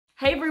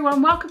Hey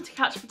everyone, welcome to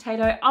Couch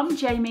Potato. I'm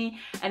Jamie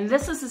and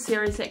this is a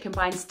series that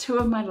combines two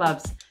of my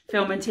loves,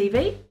 film and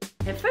TV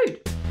and food.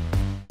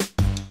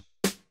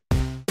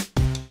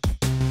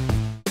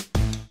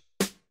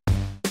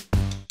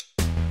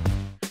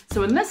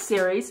 So in this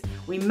series,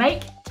 we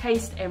make,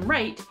 taste and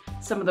rate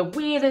some of the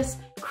weirdest,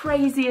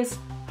 craziest,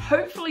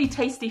 hopefully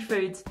tasty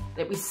foods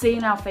that we see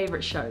in our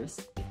favourite shows.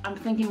 I'm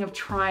thinking of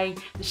trying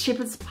the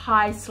shepherd's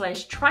pie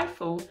 /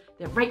 trifle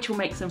that Rachel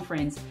makes in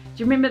Friends. Do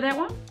you remember that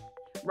one?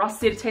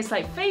 Ross said it tastes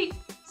like feet,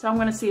 so I'm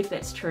gonna see if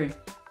that's true.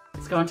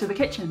 Let's go into the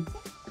kitchen.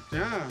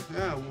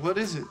 Yeah, what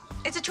is it?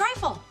 It's a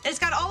trifle. It's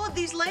got all of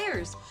these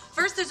layers.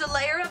 First there's a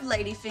layer of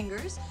lady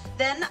fingers,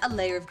 then a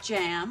layer of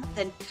jam,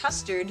 then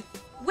custard,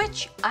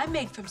 which I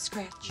made from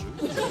scratch.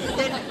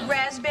 Then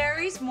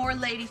raspberries, more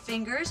lady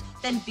fingers,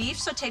 then beef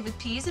sauteed with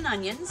peas and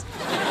onions,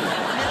 then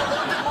a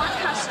little bit more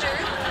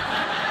custard,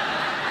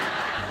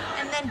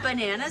 and then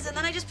bananas, and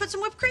then I just put some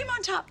whipped cream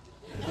on top.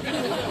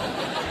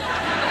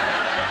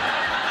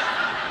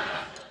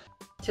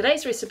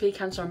 Today's recipe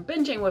comes from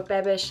Binging with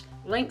Babish,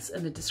 links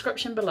in the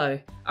description below.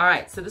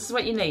 Alright, so this is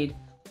what you need.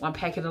 1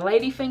 packet of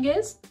lady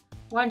fingers,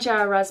 1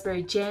 jar of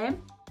raspberry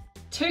jam,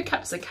 2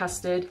 cups of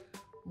custard,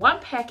 1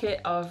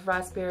 packet of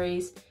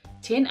raspberries,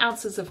 10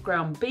 ounces of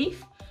ground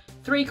beef,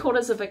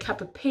 3/4 of a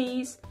cup of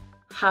peas,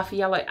 half a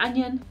yellow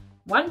onion,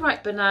 1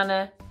 ripe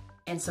banana,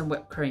 and some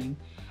whipped cream.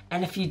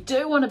 And if you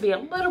do want to be a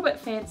little bit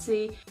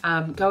fancy,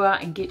 go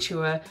out and get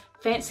you a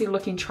fancy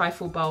looking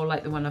trifle bowl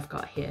like the one I've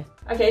got here.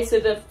 Okay, so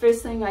the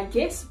first thing, I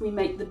guess, we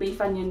make the beef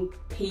onion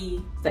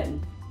pea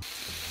thing.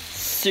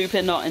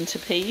 Super not into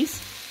peas.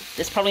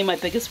 That's probably my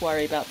biggest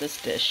worry about this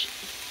dish.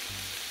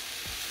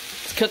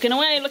 It's cooking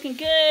away, looking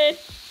good.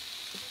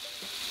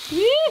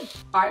 Woo!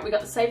 All right, we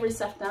got the savory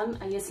stuff done.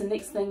 I guess the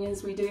next thing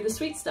is we do the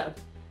sweet stuff.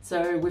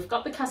 So we've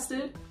got the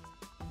custard.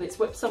 Let's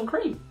whip some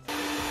cream.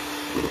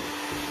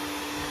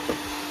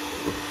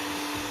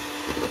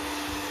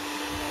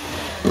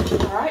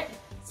 All right.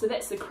 So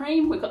that's the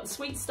cream, we've got the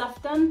sweet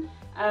stuff done.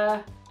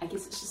 I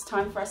guess it's just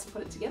time for us to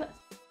put it together.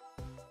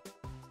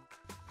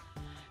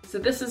 So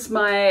this is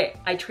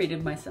I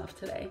treated myself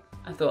today.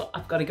 I thought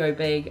I've got to go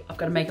big, I've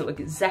got to make it look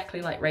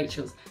exactly like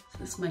Rachel's. So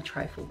this is my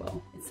trifle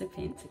bowl, it's so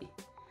fancy.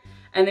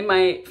 And then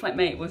my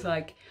flatmate was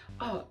like,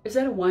 oh, is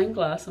that a wine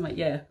glass? I'm like,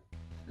 yeah,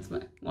 that's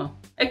well,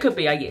 it could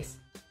be, I guess.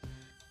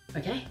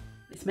 Okay,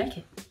 let's make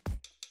it.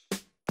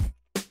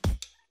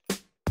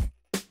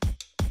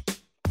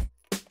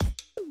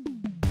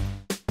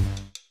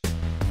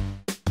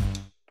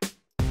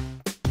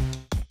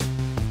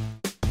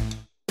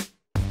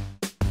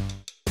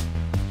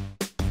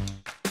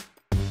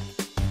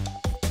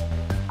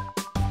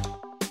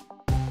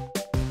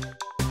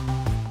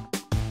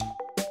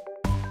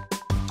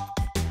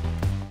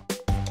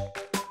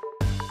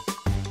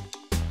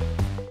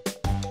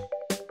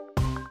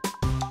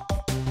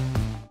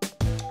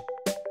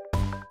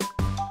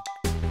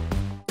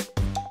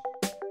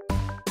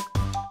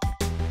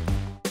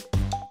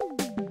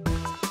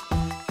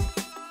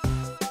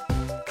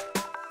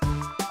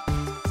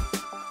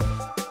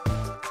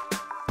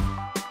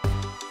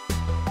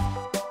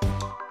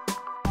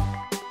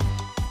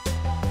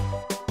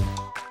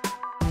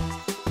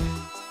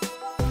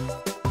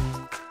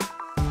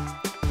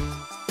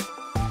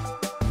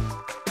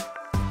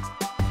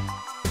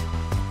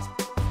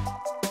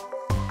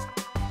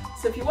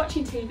 So if you're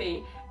watching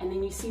TV and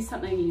then you see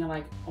something and you're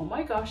like, oh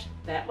my gosh,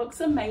 that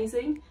looks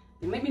amazing,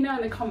 then let me know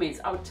in the comments.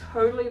 I'll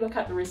totally look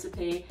up the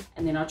recipe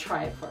and then I'll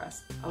try it for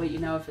us. I'll let you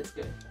know if it's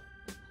good.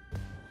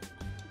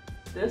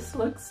 This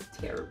looks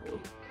terrible.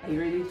 Are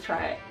you ready to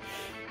try it?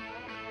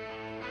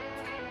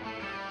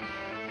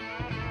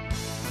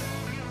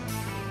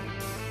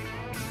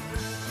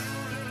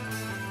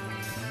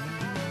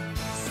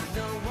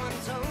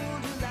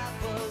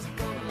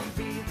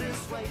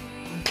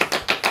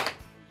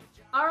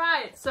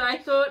 So I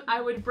thought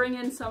I would bring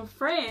in some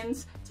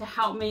friends to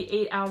help me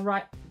eat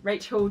our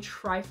Rachel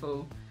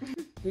trifle.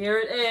 Here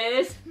it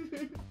is.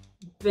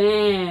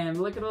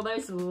 Bam! Look at all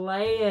those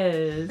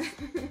layers.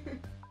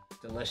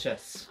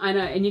 Delicious. I know,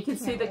 and you can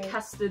see the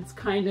custard's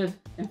kind of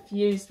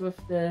infused with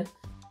the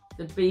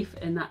beef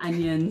and the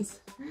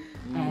onions.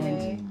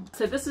 And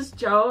so this is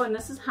Joel and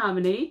this is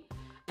Harmony.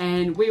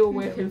 And we all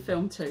work in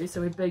film too,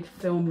 so we're big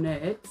film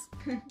nerds.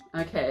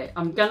 Okay,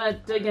 I'm gonna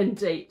dig in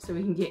deep so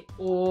we can get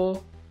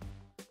all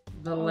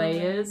the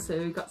layers. So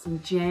we've got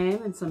some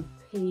jam and some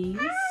peas.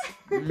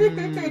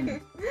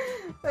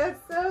 That's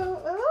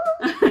so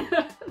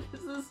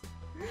This is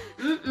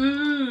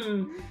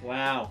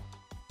Wow.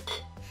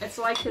 It's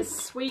like a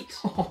sweet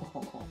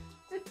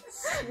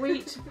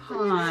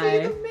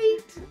pie.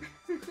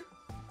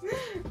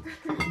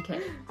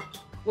 Okay.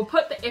 We'll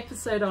put the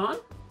episode on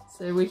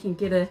so we can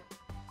get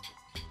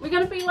we're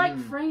gonna be like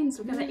friends.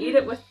 We're gonna eat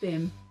it with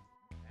them.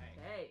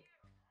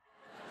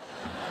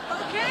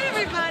 Okay,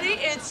 everybody,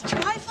 it's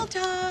trifle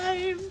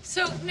time.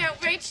 So now,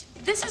 Rach,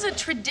 this is a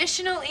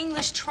traditional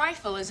English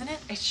trifle, isn't it?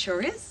 It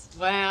sure is.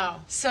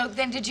 Wow. So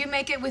then did you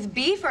make it with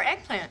beef or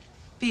eggplant?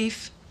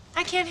 Beef.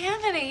 I can't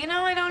have any. You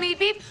know I don't eat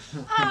beef.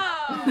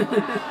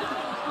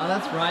 Oh. Oh,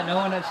 that's right. No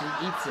one actually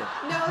eats it.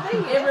 No, they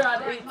eat it.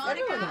 Everyone eats.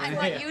 Monica, I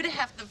want you to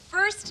have the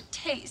first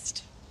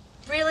taste.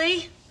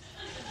 Really?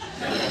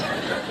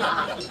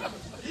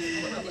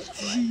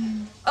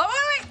 Oh,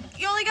 wait.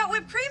 You only got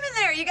whipped cream in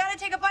there. You got to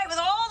take a bite with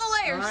all the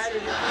layers.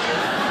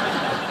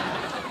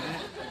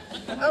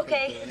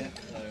 Okay.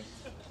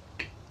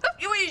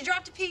 Oh, you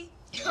dropped a pea.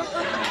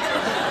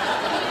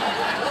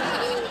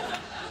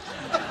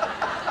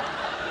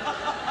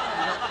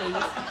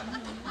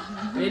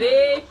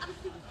 Ready?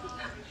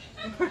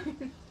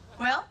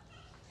 Well?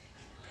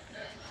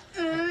 It's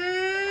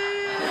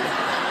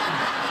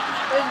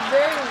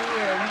very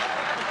weird.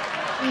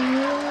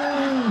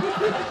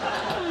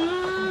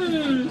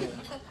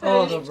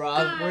 Oh, the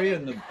raspberry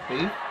and the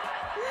beef.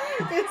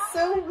 It's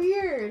so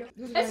weird.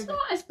 It's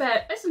not as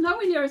bad. It's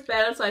nowhere near as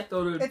bad as I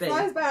thought it would It's be.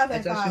 not as bad as I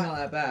It's actually not thought.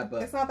 that bad,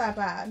 but It's not that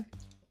bad.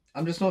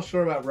 I'm just not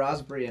sure about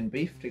raspberry and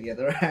beef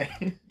together,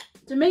 right?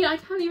 To me, I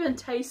can't even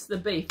taste the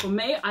beef. For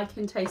me, I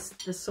can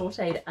taste the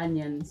sauteed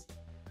onions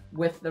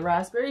with the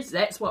raspberries.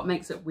 That's what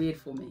makes it weird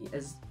for me,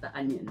 is the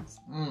onions.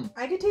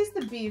 I could taste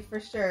the beef for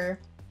sure.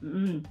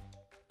 Mm.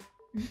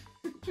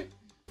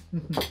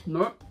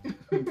 Nope.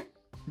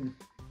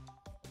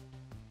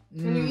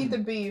 When you eat the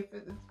beef,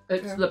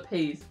 It's the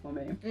peas for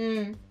me.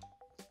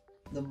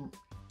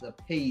 The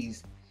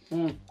peas.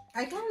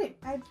 I don't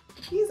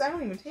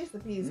even taste the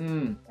peas.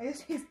 I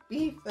just taste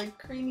beef, like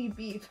creamy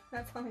beef.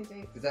 That's all I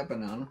taste. Is that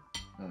banana?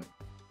 Oh.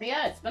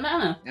 Yeah, it's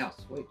banana. Yeah,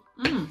 sweet.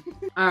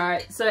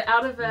 Alright, so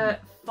out of a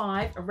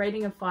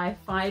rating of 5,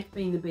 5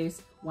 being the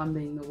best, 1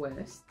 being the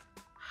worst,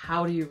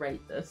 how do you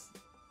rate this?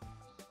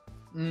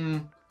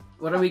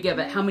 What do we give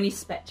it? How many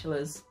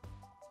spatulas?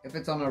 If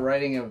it's on a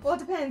rating of... Well, it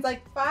depends.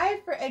 Like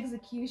 5 for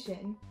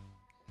execution,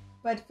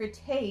 but for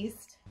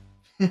taste.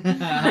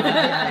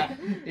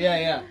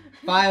 yeah.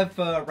 5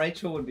 for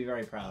Rachel would be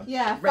very proud.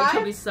 Yeah,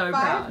 Rachel would be so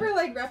 5 proud. for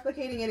like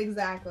replicating it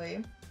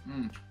exactly.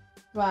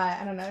 But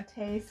I don't know,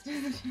 taste.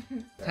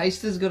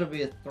 Taste is gonna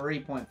be a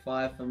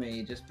 3.5 for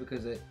me, just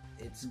because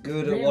it's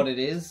good at what it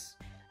is.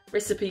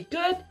 Recipe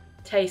good,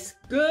 taste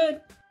good,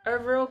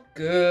 overall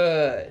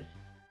good.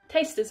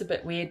 Taste is a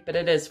bit weird, but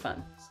it is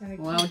fun.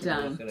 Well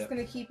done. It's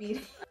gonna keep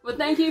eating. Well,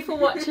 thank you for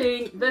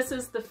watching. This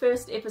is the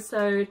first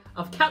episode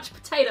of Couch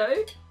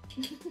Potato.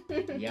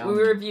 Yum.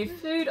 We review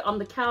food on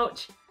the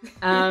couch.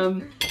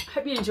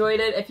 Hope you enjoyed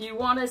it. If you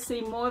want to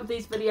see more of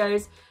these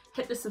videos,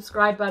 hit the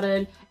subscribe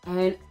button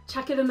and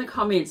chuck it in the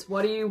comments.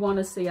 What do you want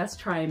to see us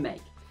try and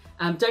make?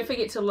 Don't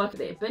forget to look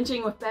at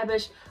Binging with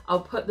Babish.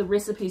 I'll put the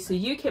recipe so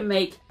you can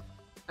make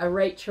a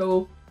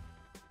Rachel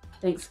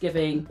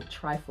Thanksgiving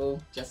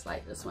trifle just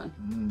like this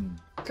one.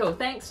 Cool.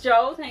 Thanks,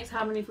 Joel. Thanks,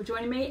 Harmony, for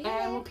joining me,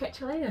 and we'll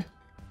catch you later.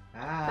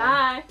 Bye.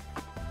 Bye.